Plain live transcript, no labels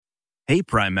Hey,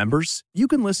 Prime members, you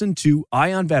can listen to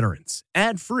Eye on Veterans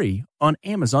ad-free on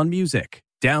Amazon Music.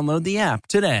 Download the app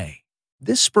today.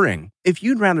 This spring, if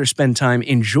you'd rather spend time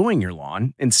enjoying your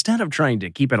lawn instead of trying to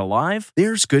keep it alive,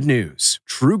 there's good news.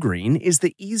 True Green is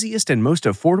the easiest and most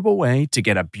affordable way to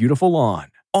get a beautiful lawn.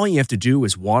 All you have to do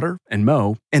is water and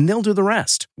mow, and they'll do the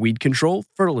rest. Weed control,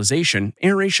 fertilization,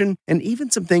 aeration, and even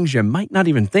some things you might not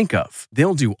even think of.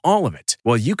 They'll do all of it,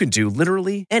 while you can do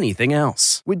literally anything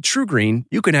else. With True Green,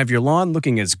 you can have your lawn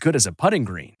looking as good as a putting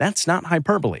green. That's not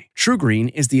hyperbole. True Green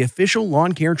is the official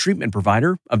lawn care treatment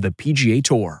provider of the PGA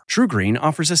Tour. True Green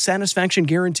offers a satisfaction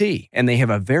guarantee, and they have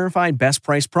a verified best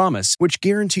price promise, which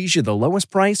guarantees you the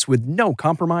lowest price with no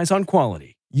compromise on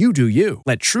quality. You do you.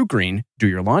 Let True Green do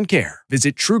your lawn care.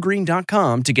 Visit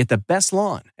truegreen.com to get the best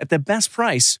lawn at the best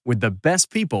price with the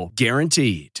best people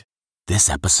guaranteed. This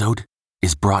episode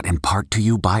is brought in part to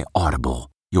you by Audible,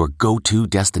 your go-to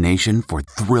destination for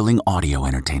thrilling audio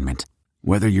entertainment.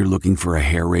 Whether you're looking for a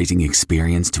hair-raising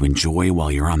experience to enjoy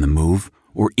while you're on the move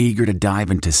or eager to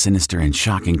dive into sinister and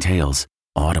shocking tales,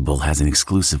 Audible has an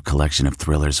exclusive collection of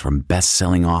thrillers from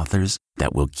best-selling authors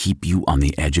that will keep you on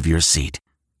the edge of your seat.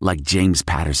 Like James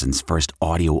Patterson's first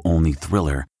audio-only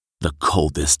thriller, The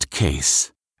Coldest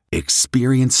Case.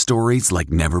 Experience stories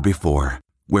like never before,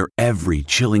 where every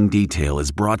chilling detail is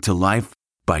brought to life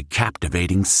by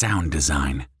captivating sound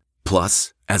design.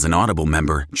 Plus, as an Audible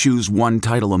member, choose one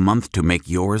title a month to make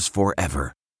yours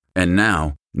forever. And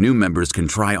now, new members can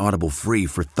try Audible free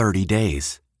for 30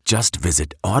 days. Just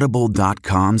visit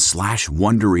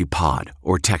audible.com/WonderyPod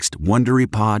or text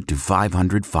WonderyPod to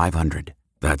 500-500.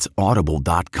 That's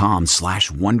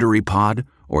audible.com/WonderyPod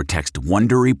or text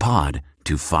WonderyPod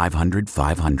to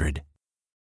 500-500.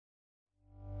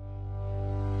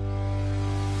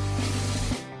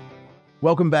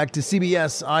 Welcome back to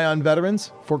CBS Eye on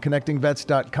Veterans for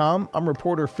ConnectingVets.com. I'm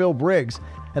reporter Phil Briggs,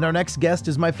 and our next guest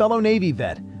is my fellow Navy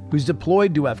vet who's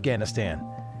deployed to Afghanistan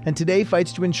and today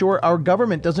fights to ensure our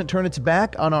government doesn't turn its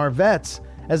back on our vets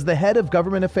as the head of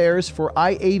government affairs for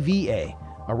IAVA,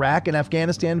 Iraq and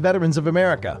Afghanistan Veterans of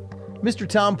America, Mr.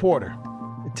 Tom Porter.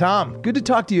 Tom, good to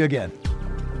talk to you again.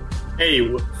 Hey,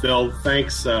 Phil,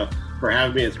 thanks for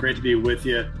having me. It's great to be with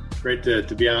you. Great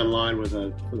to be online with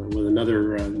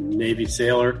another Navy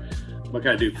sailor. What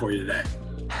can I do for you today?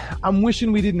 I'm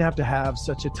wishing we didn't have to have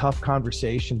such a tough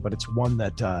conversation, but it's one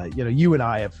that you and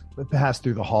I have passed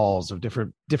through the halls of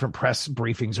different press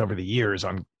briefings over the years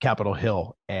on Capitol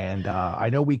Hill, and I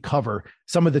know we cover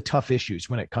some of the tough issues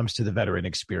when it comes to the veteran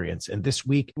experience. And this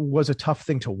week was a tough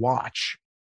thing to watch.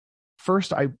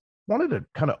 First, I wanted to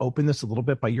kind of open this a little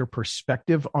bit by your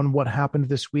perspective on what happened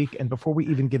this week. And before we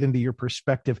even get into your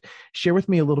perspective, share with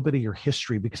me a little bit of your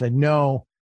history, because I know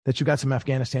that you got some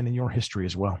Afghanistan in your history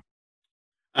as well.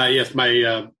 Yes,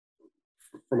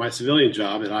 for my civilian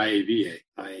job at IAVA,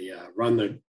 I run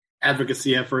the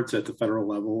advocacy efforts at the federal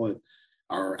level and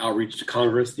our outreach to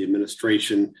Congress, the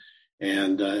administration,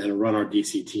 and run our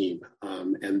DC team.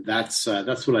 And that's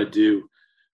what I do.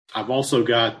 I've also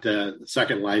got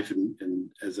Second Life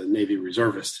as a Navy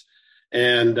reservist.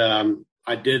 And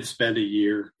I did spend a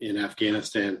year in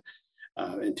Afghanistan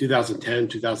in 2010,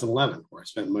 2011, where I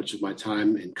spent much of my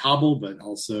time in Kabul, but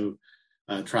also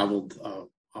traveled a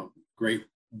great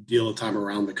deal of time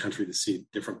around the country to see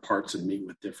different parts and meet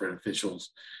with different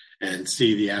officials and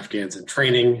see the Afghans in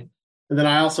training. And then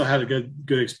I also had a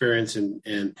good experience in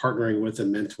partnering with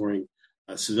and mentoring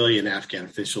civilian Afghan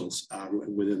officials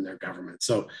within their government.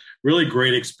 So really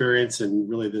great experience, and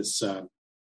really this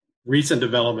recent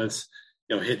developments,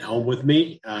 hit home with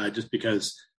me just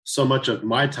because so much of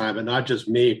my time, and not just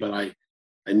me, but I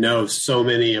know so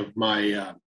many of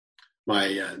my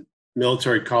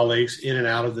military colleagues in and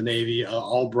out of the Navy,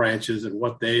 all branches, and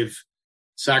what they've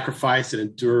sacrificed and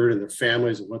endured, and their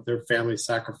families and what their families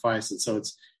sacrificed. And so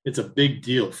it's a big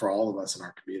deal for all of us in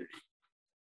our community.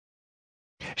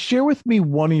 Share with me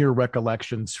one of your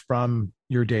recollections from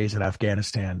your days in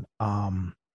Afghanistan.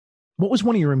 What was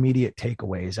one of your immediate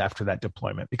takeaways after that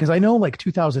deployment? Because I know, like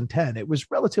 2010, it was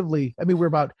relatively, we're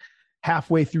about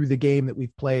halfway through the game that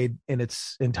we've played in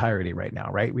its entirety right now,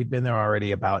 right? We'd been there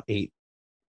already about 8-9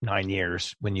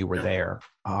 years when you were there.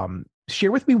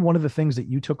 Share with me one of the things that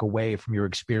you took away from your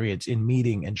experience in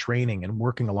meeting and training and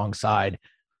working alongside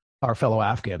our fellow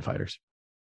Afghan fighters.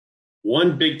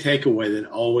 One big takeaway that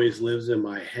always lives in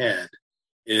my head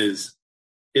is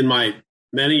in my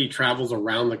many travels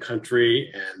around the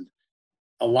country, and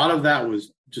a lot of that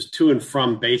was just to and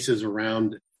from bases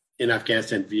around in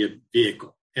Afghanistan via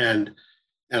vehicle. And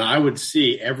I would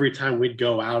see every time we'd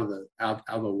go out of the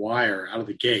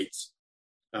gates,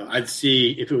 I'd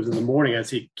see, if it was in the morning, I'd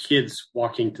see kids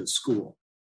walking to school.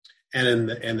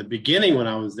 in the beginning, when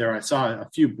I was there, I saw a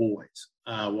few boys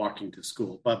walking to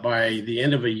school. But by the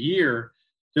end of a year,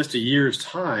 just a year's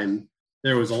time,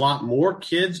 there was a lot more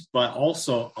kids, but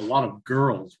also a lot of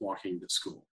girls walking to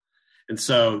school. And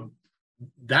so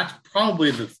that's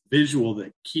probably the visual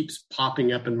that keeps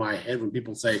popping up in my head when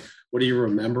people say, what do you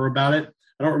remember about it?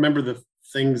 I don't remember the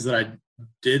things that I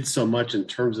did so much in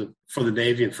terms of for the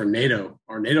Navy and for NATO,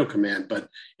 our NATO command, but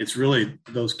it's really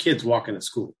those kids walking to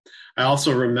school. I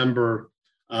also remember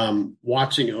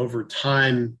watching over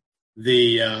time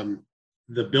the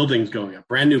buildings going up,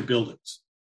 brand new buildings,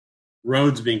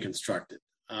 roads being constructed,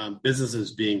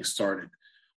 businesses being started.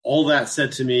 All that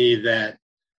said to me that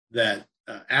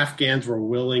Afghans were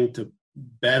willing to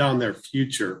bet on their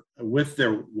future with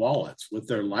their wallets, with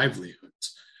their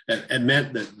livelihoods. It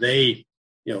meant that they,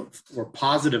 were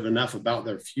positive enough about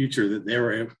their future that they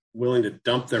were willing to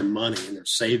dump their money and their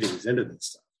savings into this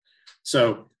stuff.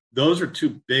 So those are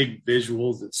two big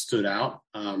visuals that stood out.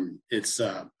 It's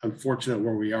unfortunate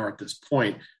where we are at this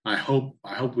point. I hope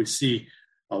we see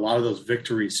a lot of those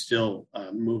victories still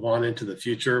move on into the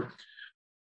future.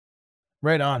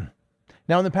 Right on.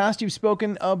 Now, in the past, you've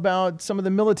spoken about some of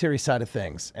the military side of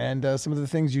things and some of the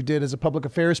things you did as a public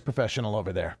affairs professional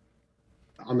over there.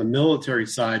 On the military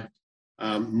side,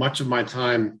 much of my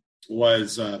time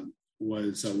was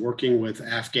working with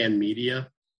Afghan media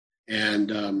and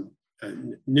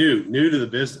new to the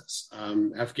business,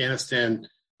 Afghanistan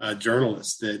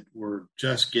journalists that were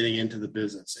just getting into the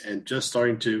business and just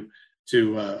starting to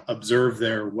observe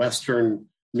their Western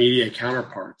media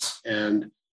counterparts.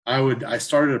 And I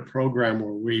started a program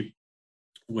where we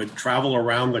would travel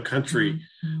around the country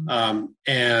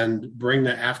and bring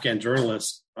the Afghan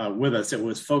journalists with us. It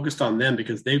was focused on them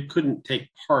because they couldn't take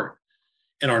part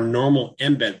in our normal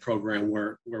embed program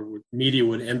where media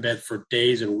would embed for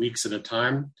days and weeks at a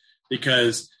time,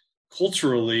 because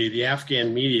culturally the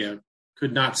Afghan media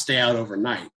could not stay out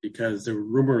overnight because the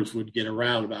rumors would get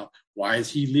around about why is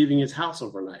he leaving his house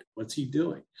overnight? What's he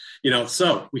doing?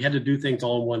 So we had to do things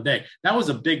all in one day. That was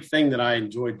a big thing that I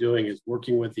enjoyed doing, is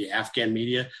working with the Afghan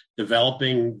media,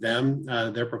 developing them,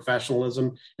 their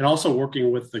professionalism, and also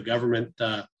working with the government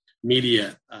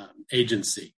media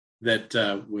agency that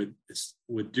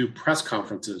would do press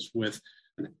conferences with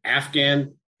an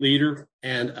Afghan leader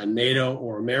and a NATO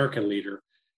or American leader.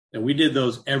 And we did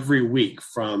those every week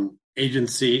from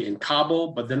agency in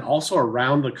Kabul, but then also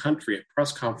around the country at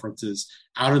press conferences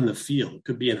out in the field. It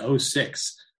could be an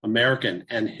 06 American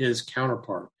and his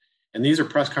counterpart. And these are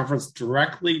press conferences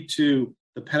directly to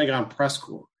the Pentagon press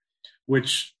corps,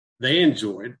 which they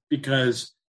enjoyed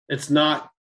because it's not,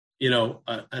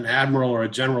 an admiral or a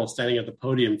general standing at the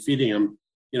podium feeding them,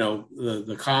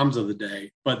 the comms of the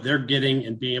day, but they're getting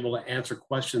and being able to answer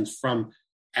questions from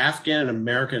Afghan and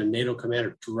American and NATO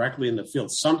commander directly in the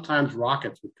field. Sometimes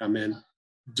rockets would come in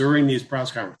during these press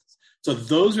conferences. So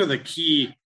those are the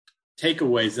key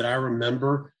takeaways that I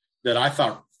remember that I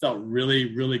felt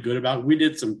really, really good about. We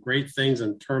did some great things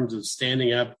in terms of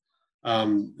standing up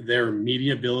their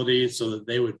media ability so that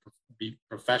they would be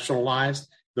professionalized.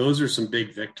 Those are some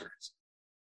big victories.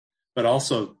 But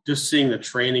also just seeing the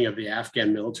training of the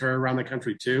Afghan military around the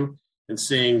country too, and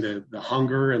seeing the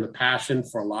hunger and the passion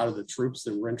for a lot of the troops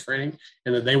that were in training,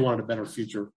 and that they wanted a better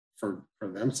future for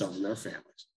themselves and their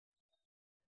families.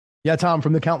 Yeah, Tom,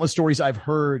 from the countless stories I've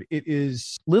heard, it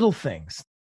is little things,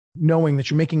 knowing that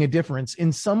you're making a difference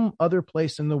in some other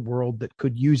place in the world that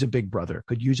could use a big brother,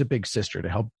 could use a big sister to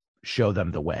help show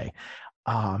them the way.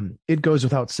 It goes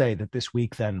without say that this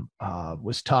week then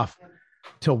was tough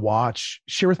to watch.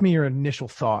 Share with me your initial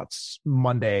thoughts.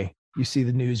 Monday, you see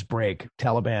the news break.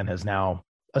 Taliban has now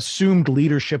assumed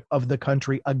leadership of the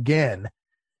country again.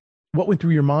 What went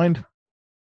through your mind?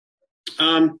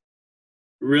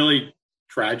 Really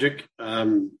tragic.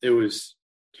 It was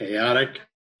chaotic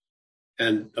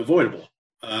and avoidable.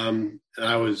 And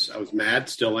I was mad,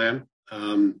 still am.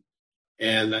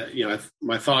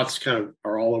 My thoughts kind of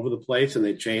are all over the place, and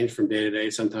they change from day to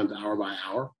day, sometimes hour by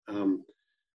hour.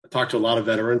 I talk to a lot of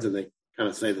veterans, and they kind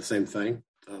of say the same thing.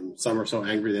 Some are so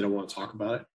angry they don't want to talk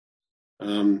about it.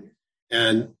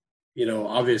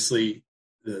 Obviously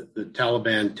the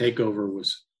Taliban takeover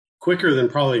was quicker than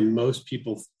probably most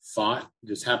people thought. It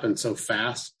just happened so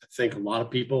fast. I think a lot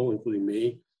of people, including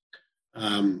me,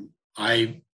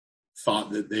 I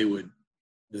thought that they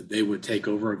would take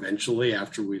over eventually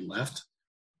after we left.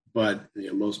 But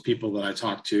most people that I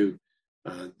talked to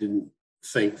didn't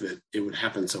think that it would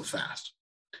happen so fast.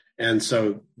 And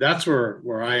so that's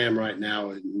where I am right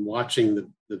now, and watching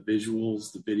the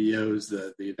visuals, the videos,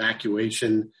 the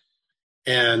evacuation.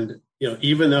 And,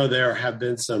 even though there have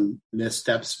been some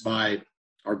missteps by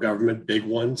our government, big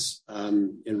ones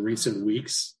in recent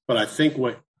weeks. But I think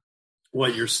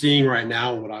what you're seeing right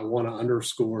now, what I want to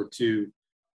underscore to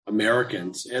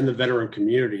Americans and the veteran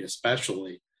community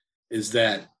especially, is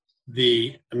that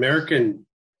the American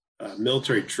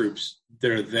military troops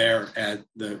that are there at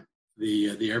the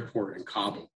airport in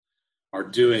Kabul are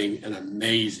doing an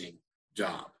amazing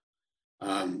job.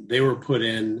 They were put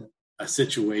in a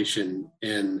situation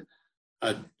in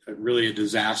a really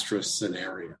disastrous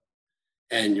scenario,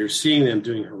 and you're seeing them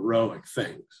doing heroic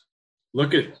things.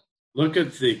 Look at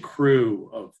the crew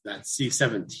of that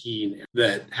C-17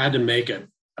 that had to make a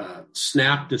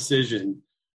snap decision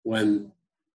when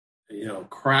a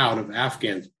crowd of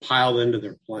Afghans piled into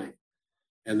their plane,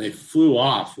 and they flew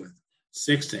off with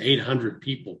 600 to 800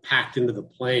 people packed into the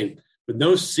plane with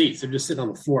no seats. They're just sitting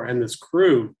on the floor, and this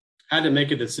crew had to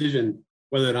make a decision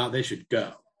whether or not they should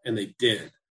go, and they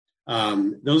did.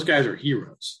 Those guys are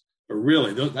heroes, but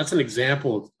really, that's an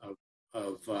example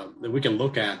of that we can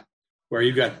look at, where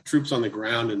you've got troops on the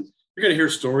ground, and you're going to hear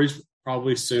stories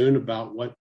probably soon about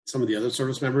what some of the other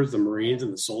service members, the Marines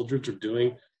and the soldiers, are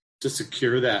doing to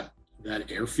secure that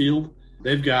airfield.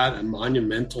 They've got a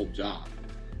monumental job,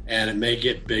 and it may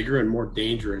get bigger and more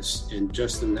dangerous in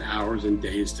the hours and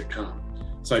days to come.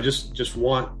 So I just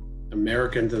want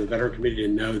Americans and the veteran community to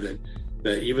know that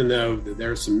even though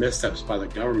there are some missteps by the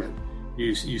government,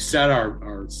 you set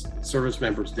our service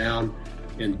members down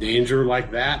in danger like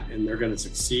that, and they're going to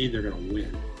succeed. They're going to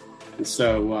win. And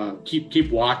so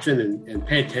keep watching and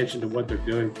pay attention to what they're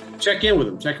doing. Check in with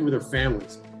them. Check in with their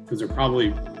families, because they're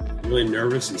probably really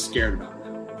nervous and scared about that.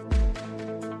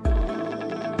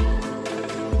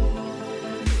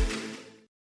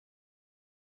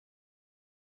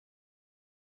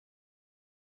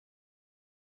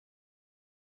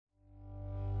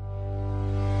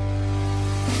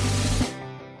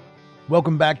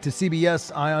 Welcome back to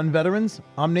CBS Eye on Veterans.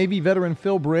 I'm Navy veteran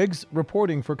Phil Briggs,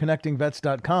 reporting for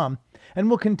ConnectingVets.com, and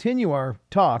we'll continue our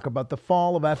talk about the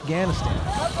fall of Afghanistan.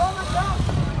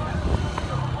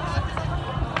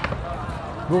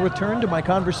 We'll return to my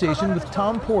conversation with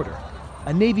Tom Porter,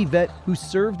 a Navy vet who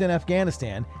served in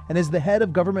Afghanistan and is the head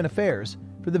of government affairs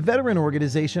for the veteran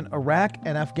organization Iraq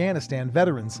and Afghanistan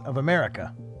Veterans of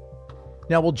America.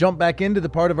 Now we'll jump back into the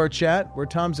part of our chat where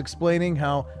Tom's explaining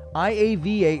how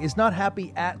IAVA is not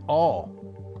happy at all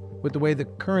with the way the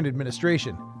current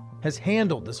administration has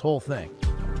handled this whole thing.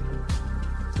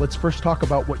 Let's first talk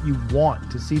about what you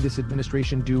want to see this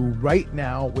administration do right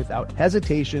now without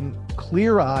hesitation,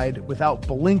 clear-eyed, without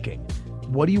blinking.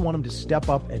 What do you want them to step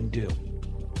up and do?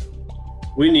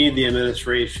 We need the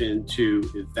administration to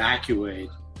evacuate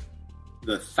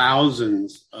the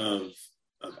thousands of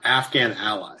Afghan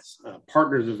allies,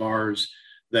 partners of ours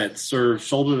that serve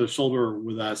shoulder to shoulder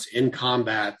with us in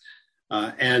combat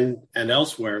and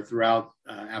elsewhere throughout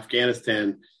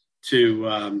Afghanistan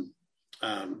to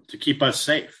keep us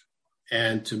safe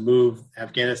and to move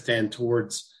Afghanistan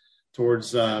towards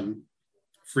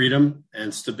freedom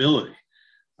and stability.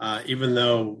 Even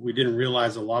though we didn't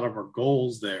realize a lot of our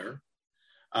goals there,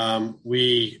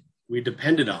 we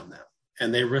depended on them,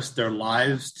 and they risked their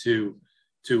lives to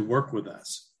work with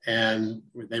us, and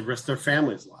they risked their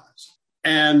families' lives.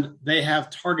 And they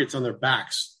have targets on their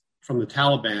backs from the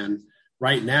Taliban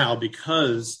right now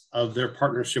because of their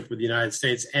partnership with the United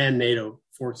States and NATO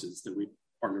forces that we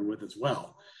partnered with as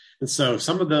well. And so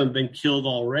some of them have been killed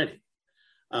already,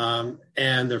 and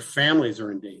their families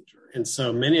are in danger. And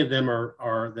so many of them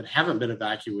are that haven't been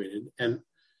evacuated, and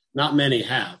not many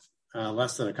have,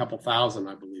 less than a couple thousand,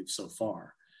 I believe, so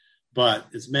far. But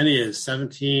as many as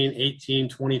 17, 18,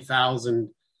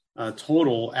 20,000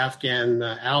 total Afghan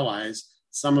allies,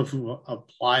 some of whom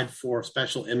applied for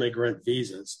special immigrant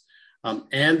visas,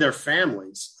 and their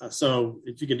families. So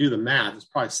if you can do the math, it's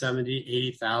probably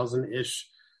 70, 80,000-ish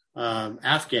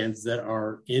Afghans that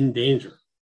are in danger.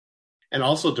 And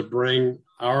also to bring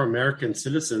our American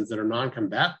citizens that are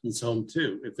non-combatants home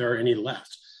too, if there are any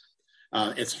left.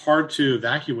 It's hard to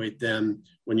evacuate them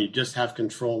when you just have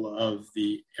control of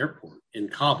the airport in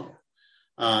Kabul,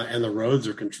 and the roads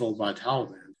are controlled by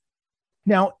Taliban.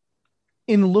 Now,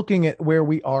 in looking at where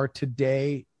we are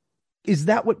today, is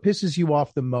that what pisses you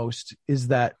off the most? Is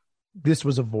that this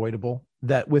was avoidable?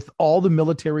 That with all the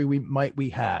military we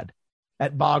had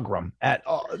at Bagram, at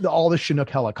all the Chinook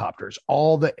helicopters,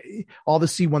 all the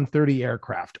C-130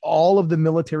 aircraft, all of the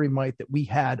military might that we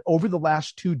had over the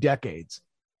last 2 decades,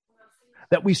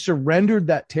 that we surrendered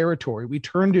that territory, we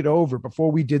turned it over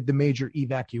before we did the major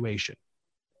evacuation?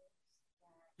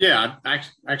 Yeah,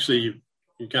 actually,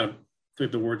 you kind of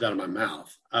took the words out of my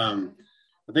mouth. I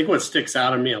think what sticks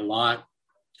out of me a lot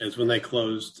is when they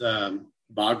closed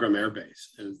Bagram Air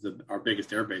Base. It was our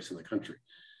biggest air base in the country.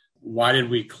 Why did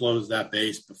we close that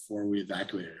base before we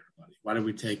evacuated everybody? Why did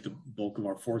we take the bulk of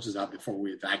our forces out before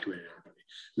we evacuated everybody?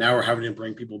 Now we're having to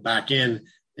bring people back in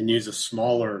and use a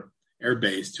smaller air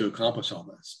base to accomplish all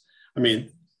this. I mean,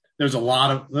 there's a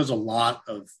lot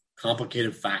of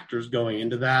complicated factors going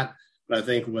into that, but I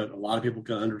think what a lot of people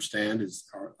can understand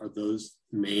are those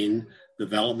main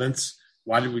developments.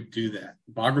 Why did we do that?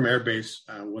 Bagram Air Base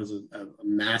was a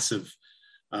massive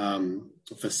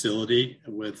facility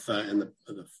with and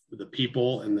the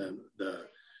people and the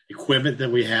equipment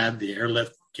that we had, the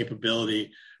airlift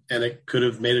capability, and it could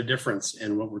have made a difference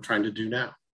in what we're trying to do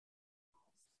now.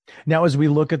 Now, as we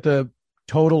look at the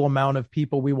total amount of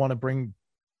people we want to bring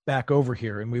back over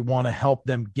here, and we want to help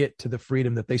them get to the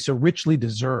freedom that they so richly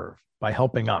deserve by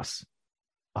helping us,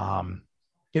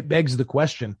 it begs the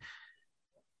question.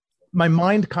 My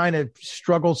mind kind of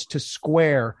struggles to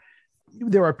square.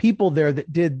 There are people there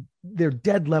that did their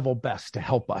dead level best to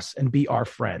help us and be our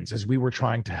friends as we were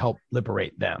trying to help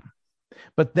liberate them.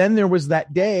 But then there was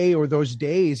that day or those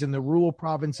days in the rural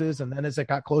provinces, and then as it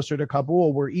got closer to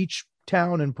Kabul, where each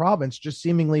town and province just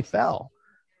seemingly fell,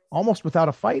 almost without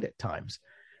a fight at times.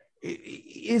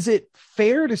 Is it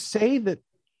fair to say that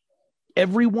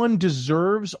everyone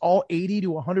deserves all 80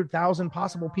 to 100,000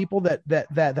 possible people that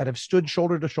have stood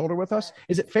shoulder to shoulder with us?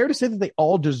 Is it fair to say that they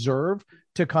all deserve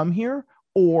to come here?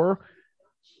 Or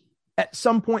at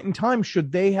some point in time,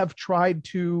 should they have tried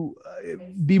to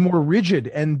be more rigid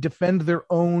and defend their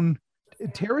own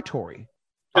territory?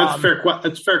 That's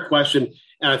a fair question.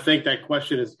 And I think that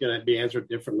question is going to be answered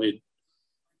differently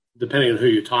depending on who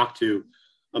you talk to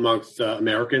amongst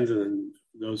Americans and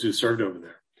those who served over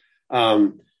there.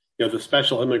 The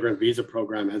special immigrant visa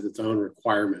program has its own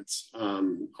requirements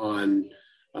on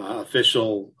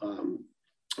official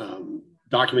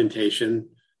documentation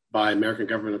by American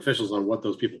government officials on what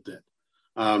those people did.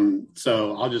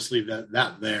 So I'll just leave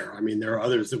that there. I mean, there are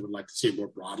others that would like to see it more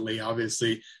broadly.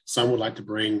 Obviously, some would like to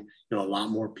bring a lot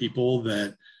more people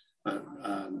that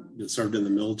served in the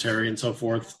military and so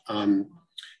forth.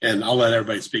 And I'll let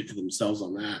everybody speak for themselves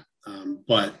on that.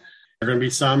 But there are going to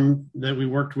be some that we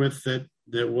worked with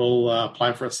that will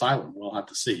apply for asylum. We'll have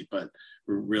to see. But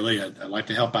really, I'd like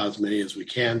to help out as many as we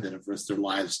can that have risked their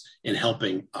lives in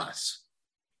helping us.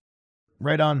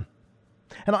 Right on.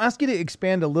 And I'll ask you to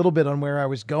expand a little bit on where I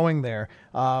was going there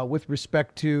with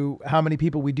respect to how many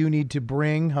people we do need to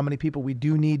bring, how many people we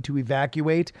do need to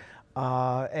evacuate,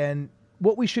 and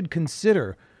what we should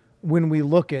consider when we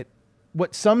look at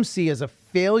what some see as a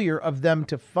failure of them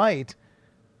to fight,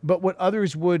 but what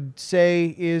others would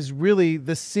say is really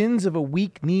the sins of a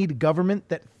weak-kneed government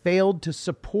that failed to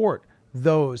support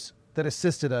those that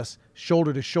assisted us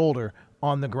shoulder to shoulder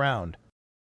on the ground.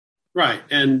 Right.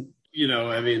 And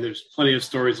there's plenty of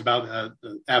stories about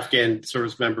the Afghan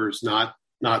service members not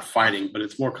fighting, but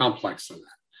it's more complex than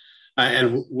that.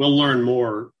 And we'll learn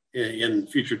more in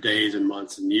future days and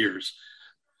months and years.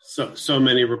 So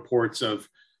many reports of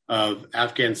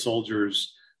Afghan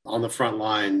soldiers on the front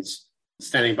lines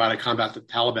standing by to combat the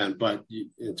Taliban, but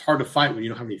it's hard to fight when you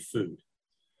don't have any food.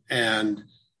 And,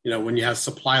 when you have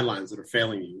supply lines that are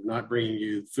failing you, not bringing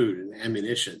you food and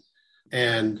ammunition,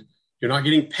 and you're not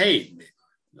getting paid.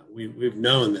 We've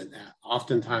known that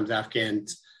oftentimes Afghan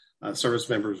service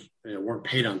members weren't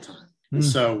paid on time. And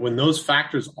so when those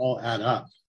factors all add up,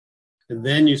 and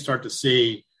then you start to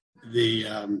see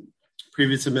the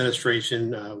previous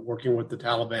administration working with the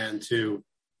Taliban to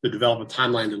develop a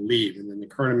timeline to leave, and then the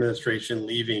current administration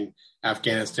leaving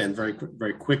Afghanistan very,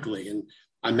 very quickly. And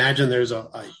I imagine there's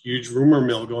a huge rumor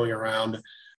mill going around,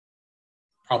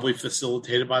 probably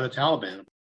facilitated by the Taliban.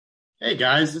 Hey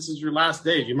guys, this is your last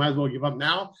day. You might as well give up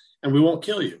now and we won't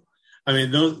kill you. I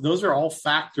mean, those are all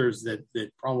factors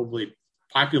that probably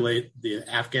populate the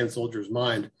Afghan soldier's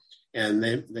mind. And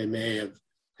they may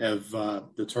have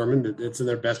determined that it's in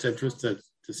their best interest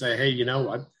to say, hey,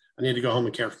 I need to go home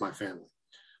and care for my family.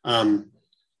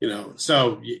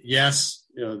 So yes,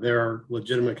 there are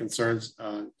legitimate concerns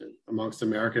amongst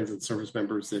Americans and service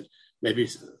members that maybe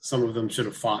some of them should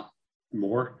have fought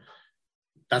more.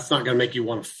 That's not going to make you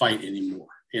want to fight anymore,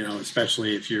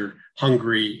 especially if you're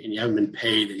hungry and you haven't been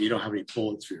paid and you don't have any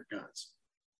bullets for your guns.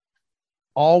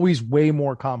 Always way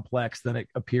more complex than it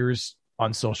appears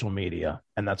on social media.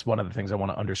 And that's one of the things I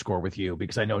want to underscore with you,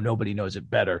 because I know nobody knows it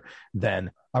better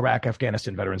than Iraq,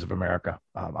 Afghanistan Veterans of America,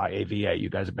 IAVA. You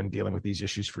guys have been dealing with these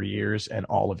issues for years, and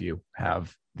all of you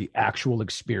have the actual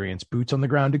experience, boots on the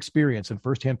ground experience and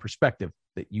firsthand perspective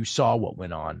that you saw what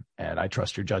went on. And I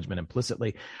trust your judgment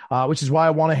implicitly, which is why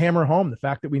I want to hammer home the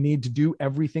fact that we need to do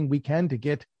everything we can to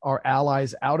get our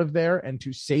allies out of there and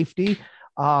to safety.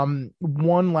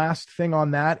 One last thing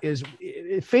on that is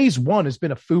phase one has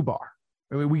been a foobar.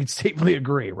 I mean, we can safely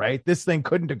agree, right? This thing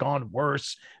couldn't have gone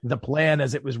worse. The plan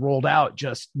as it was rolled out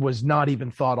just was not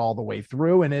even thought all the way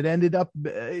through, and it ended up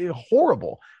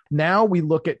horrible. Now we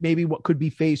look at maybe what could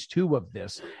be phase two of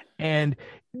this. And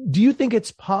do you think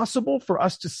it's possible for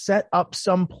us to set up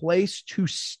some place to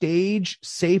stage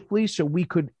safely so we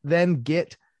could then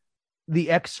get the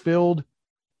exfilled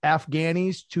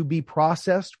Afghanis to be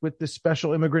processed with the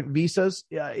special immigrant visas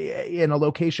in a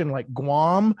location like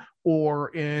Guam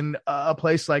or in a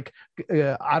place like,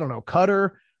 I don't know,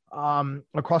 Qatar,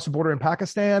 across the border in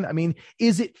Pakistan? I mean,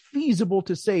 is it feasible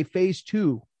to say phase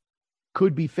two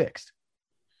could be fixed?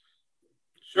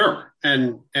 Sure.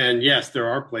 And yes, there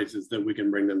are places that we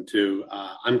can bring them to.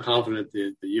 I'm confident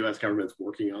that the U.S. government's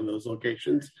working on those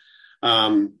locations.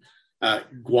 Guam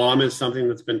is something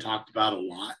that's been talked about a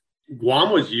lot.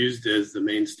 Guam was used as the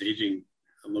main staging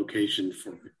location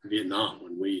for Vietnam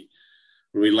when we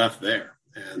left there,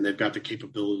 and they've got the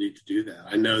capability to do that.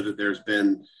 I know that there's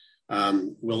been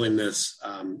willingness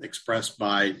expressed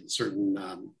by certain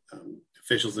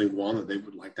officials in Guam that they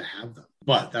would like to have them,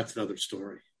 but that's another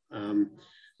story.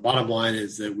 Bottom line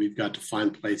is that we've got to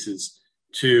find places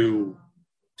to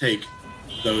take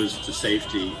those to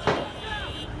safety.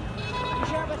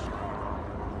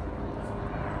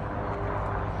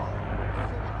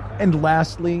 And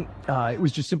lastly, it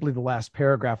was just simply the last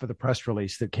paragraph of the press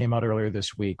release that came out earlier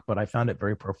this week, but I found it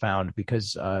very profound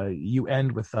because you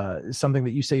end with something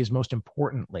that you say is most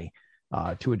importantly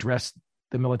to address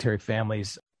the military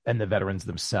families and the veterans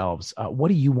themselves. What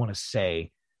do you want to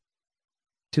say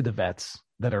to the vets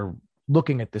that are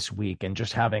looking at this week and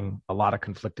just having a lot of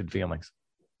conflicted feelings?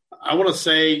 I want to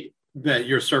say that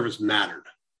your service mattered.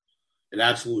 It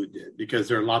absolutely did, because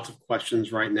there are lots of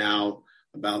questions right now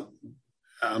about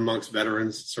amongst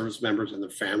veterans, service members, and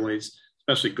their families,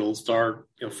 especially Gold Star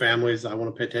families. I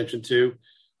want to pay attention to.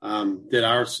 Did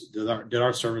our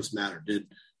service matter? Did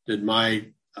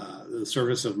the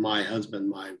service of my husband,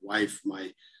 my wife, my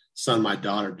son, my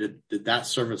daughter, did that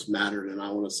service matter? And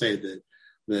I want to say that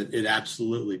it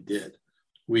absolutely did.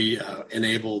 We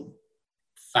enabled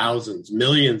thousands,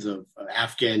 millions of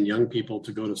Afghan young people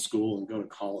to go to school and go to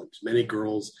college. Many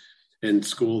girls in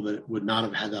school that would not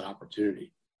have had that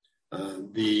opportunity.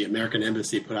 The American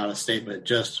Embassy put out a statement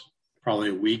just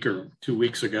probably a week or 2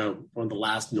 weeks ago, one of the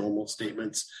last normal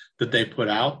statements that they put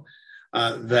out,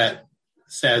 that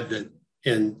said that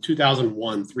in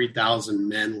 2001, 3,000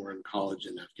 men were in college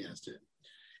in Afghanistan.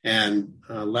 And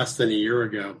less than a year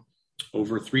ago,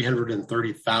 over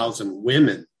 330,000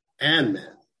 women and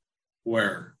men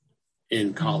were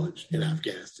in college in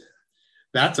Afghanistan.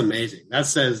 That's amazing. That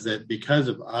says that because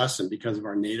of us and because of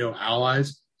our NATO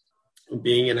allies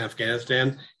being in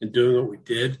Afghanistan and doing what we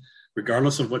did,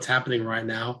 regardless of what's happening right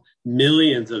now,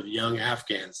 millions of young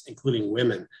Afghans, including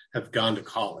women, have gone to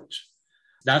college.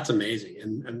 That's amazing.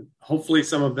 And hopefully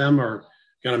some of them are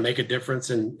going to make a difference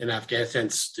in Afghanistan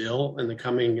still in the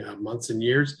coming months and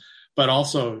years. But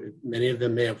also many of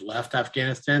them may have left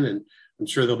Afghanistan, and I'm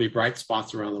sure there'll be bright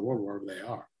spots around the world wherever they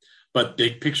are. But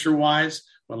big picture wise,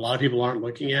 what a lot of people aren't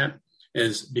looking at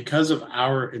is because of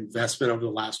our investment over the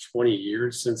last 20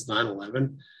 years since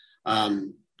 9/11,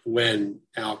 when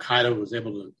Al-Qaeda was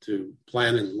able to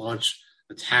plan and launch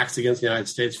attacks against the United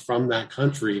States from that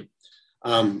country,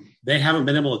 they haven't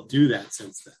been able to do that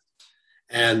since then.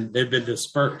 And they've been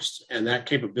dispersed, and that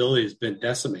capability has been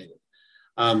decimated.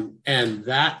 And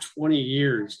that 20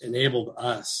 years enabled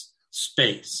us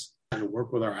space and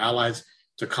work with our allies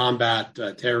to combat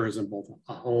terrorism, both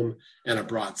at home and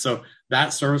abroad. So that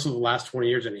service of the last 20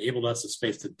 years enabled us the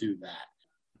space to do that.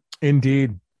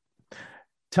 Indeed.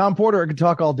 Tom Porter, I could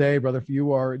talk all day, brother.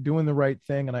 You are doing the right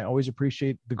thing, and I always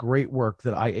appreciate the great work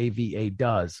that IAVA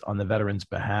does on the veterans'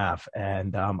 behalf.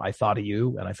 And I thought of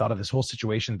you, and I thought of this whole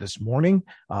situation this morning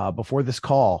before this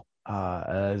call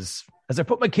as I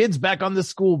put my kids back on the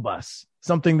school bus.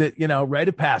 Something that, rite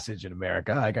of passage in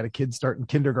America. I got a kid starting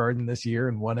kindergarten this year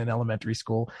and one in elementary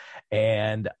school.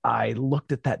 And I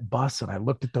looked at that bus and I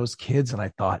looked at those kids and I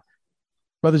thought,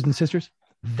 brothers and sisters,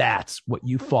 that's what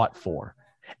you fought for.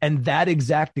 And that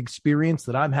exact experience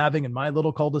that I'm having in my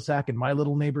little cul-de-sac, in my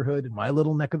little neighborhood, in my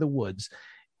little neck of the woods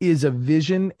is a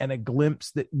vision and a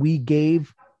glimpse that we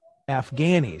gave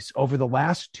Afghanis over the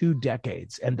last 2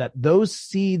 decades, and that those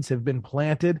seeds have been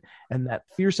planted, and that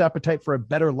fierce appetite for a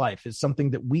better life is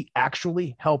something that we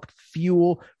actually helped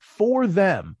fuel for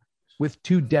them with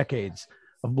 2 decades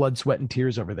of blood, sweat, and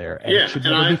tears over there. And it should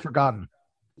never be forgotten.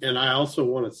 And I also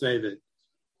want to say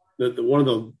that one of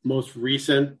the most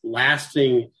recent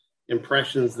lasting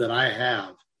impressions that I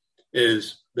have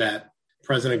is that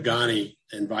President Ghani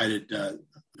invited a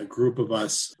group of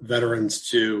us veterans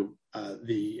to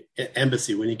the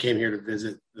embassy when he came here to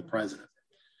visit the president.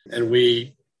 And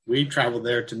we traveled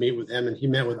there to meet with him, and he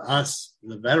met with us,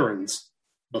 the veterans,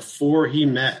 before he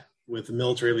met with the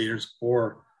military leaders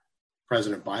or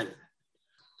President Biden.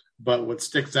 But what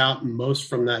sticks out most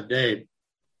from that day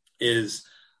is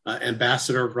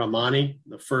Ambassador Rahmani,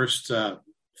 the first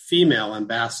female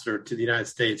ambassador to the United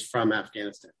States from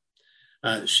Afghanistan.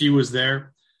 She was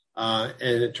there, and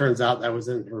it turns out that was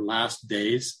in her last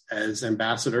days as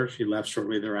ambassador. She left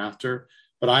shortly thereafter.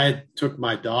 But I took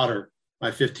my daughter,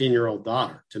 my 15-year-old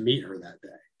daughter, to meet her that day.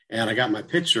 And I got my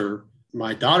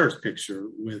daughter's picture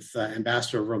with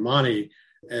Ambassador Rahmani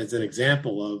as an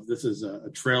example of this is a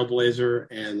trailblazer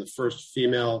and the first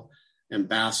female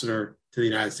ambassador to the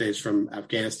United States from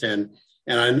Afghanistan.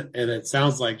 And it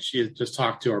sounds like she had just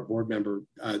talked to our board member,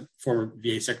 former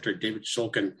VA Secretary David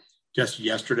Shulkin, just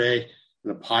yesterday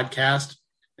in a podcast.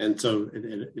 And so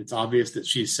it's obvious that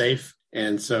she's safe.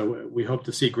 And so we hope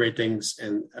to see great things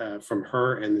from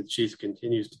her, and that she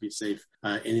continues to be safe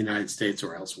in the United States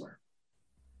or elsewhere.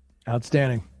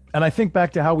 Outstanding. And I think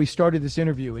back to how we started this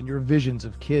interview and your visions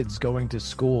of kids going to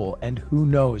school, and who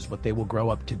knows what they will grow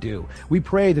up to do. We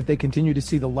pray that they continue to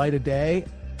see the light of day,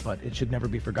 but it should never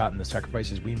be forgotten the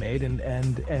sacrifices we made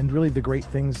and really the great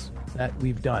things that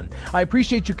we've done. I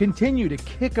appreciate you continue to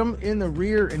kick them in the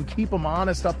rear and keep them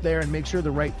honest up there and make sure the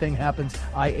right thing happens.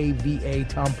 IAVA,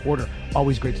 Tom Porter,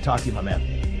 always great to talk to you, my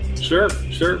man. Sure.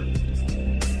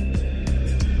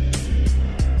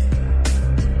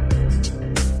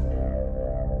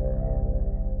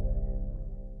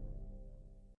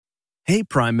 Hey,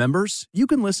 Prime members, you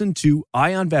can listen to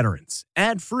Eye on Veterans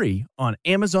ad-free on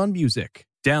Amazon Music.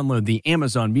 Download the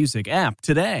Amazon Music app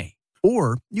today.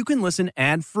 Or you can listen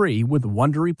ad-free with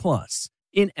Wondery Plus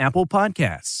in Apple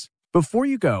Podcasts. Before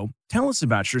you go, tell us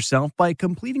about yourself by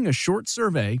completing a short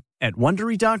survey at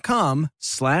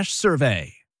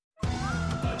Wondery.com/survey.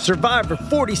 Survivor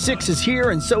 46 is here,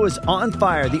 and so is On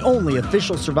Fire, the only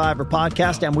official Survivor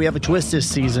podcast, and we have a twist this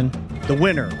season. The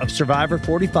winner of Survivor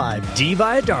 45, Dee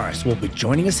Valladares, will be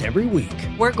joining us every week.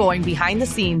 We're going behind the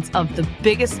scenes of the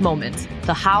biggest moments,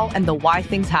 the how and the why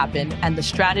things happen, and the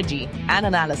strategy and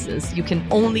analysis you can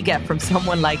only get from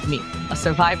someone like me, a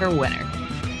Survivor winner.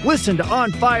 Listen to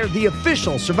On Fire, the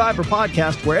official Survivor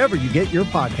podcast, wherever you get your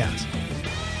podcasts.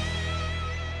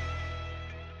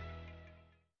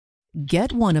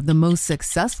 Get one of the most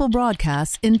successful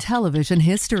broadcasts in television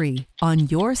history on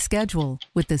your schedule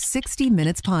with the 60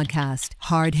 Minutes podcast.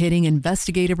 Hard-hitting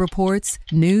investigative reports,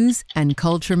 news, and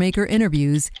culture maker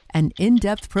interviews, and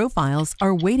in-depth profiles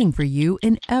are waiting for you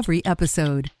in every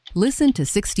episode. Listen to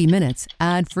 60 Minutes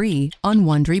ad-free on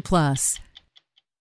Wondery Plus.